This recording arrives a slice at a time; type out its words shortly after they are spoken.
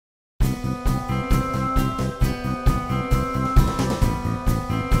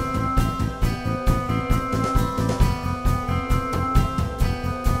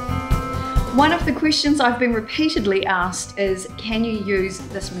One of the questions I've been repeatedly asked is, can you use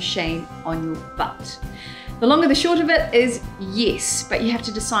this machine on your butt? The long and the short of it is yes, but you have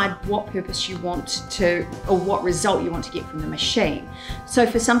to decide what purpose you want to, or what result you want to get from the machine. So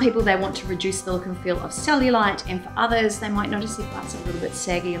for some people, they want to reduce the look and feel of cellulite, and for others, they might notice their butts a little bit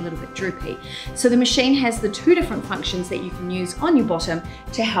saggy, a little bit droopy. So the machine has the two different functions that you can use on your bottom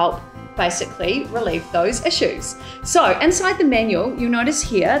to help basically relieve those issues. So inside the manual, you'll notice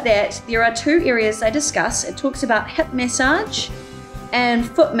here that there are two areas they discuss. It talks about hip massage and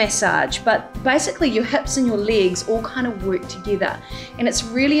foot massage, but basically your hips and your legs all kind of work together. And it's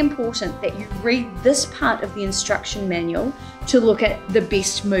really important that you read this part of the instruction manual to look at the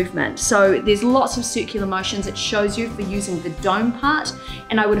best movement. So there's lots of circular motions it shows you for using the dome part,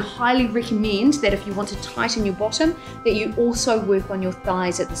 and I would highly recommend that if you want to tighten your bottom, that you also work on your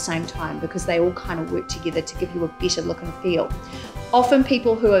thighs at the same time, because they all kind of work together to give you a better look and feel. Often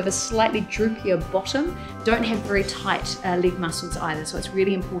people who have a slightly droopier bottom don't have very tight leg muscles either, so it's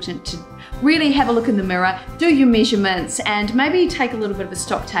really important to really have a look in the mirror, do your measurements, and maybe take a little bit of a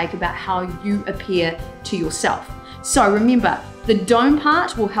stock take about how you appear to yourself. So remember, the dome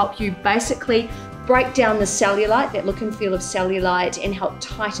part will help you basically break down the cellulite, that look and feel of cellulite, and help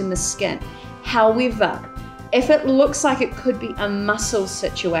tighten the skin. However, if it looks like it could be a muscle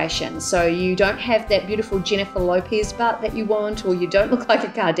situation, so you don't have that beautiful Jennifer Lopez butt that you want, or you don't look like a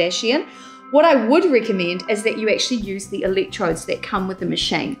Kardashian, what I would recommend is that you actually use the electrodes that come with the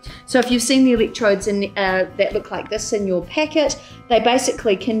machine. So if you've seen the electrodes that look like this in your packet, they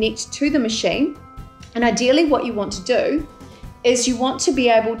basically connect to the machine. And ideally what you want to do is you want to be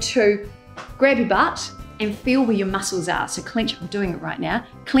able to grab your butt and feel where your muscles are. So clench, I'm doing it right now,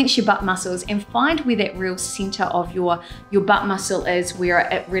 clench your butt muscles and find where that real center of your butt muscle is, where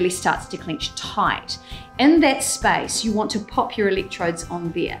it really starts to clench tight. In that space, you want to pop your electrodes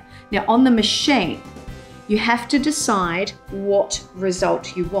on there. Now on the machine, you have to decide what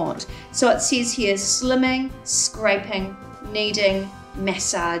result you want. So it says here, slimming, scraping, kneading,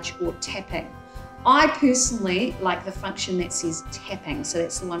 massage, or tapping. I personally like the function that says tapping, so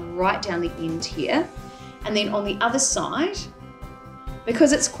that's the one right down the end here. And then on the other side,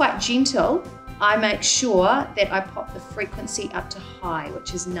 because it's quite gentle, I make sure that I pop the frequency up to high,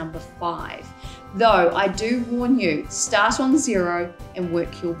 which is number 5. Though I do warn you, start on 0 and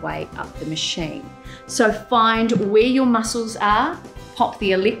work your way up the machine. So find where your muscles are, pop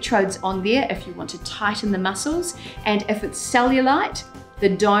the electrodes on there if you want to tighten the muscles, and if it's cellulite, the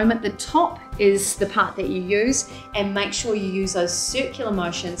dome at the top is the part that you use, and make sure you use those circular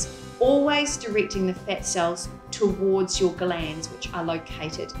motions, always directing the fat cells towards your glands, which are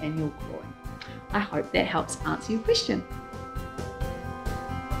located in your groin. I hope that helps answer your question.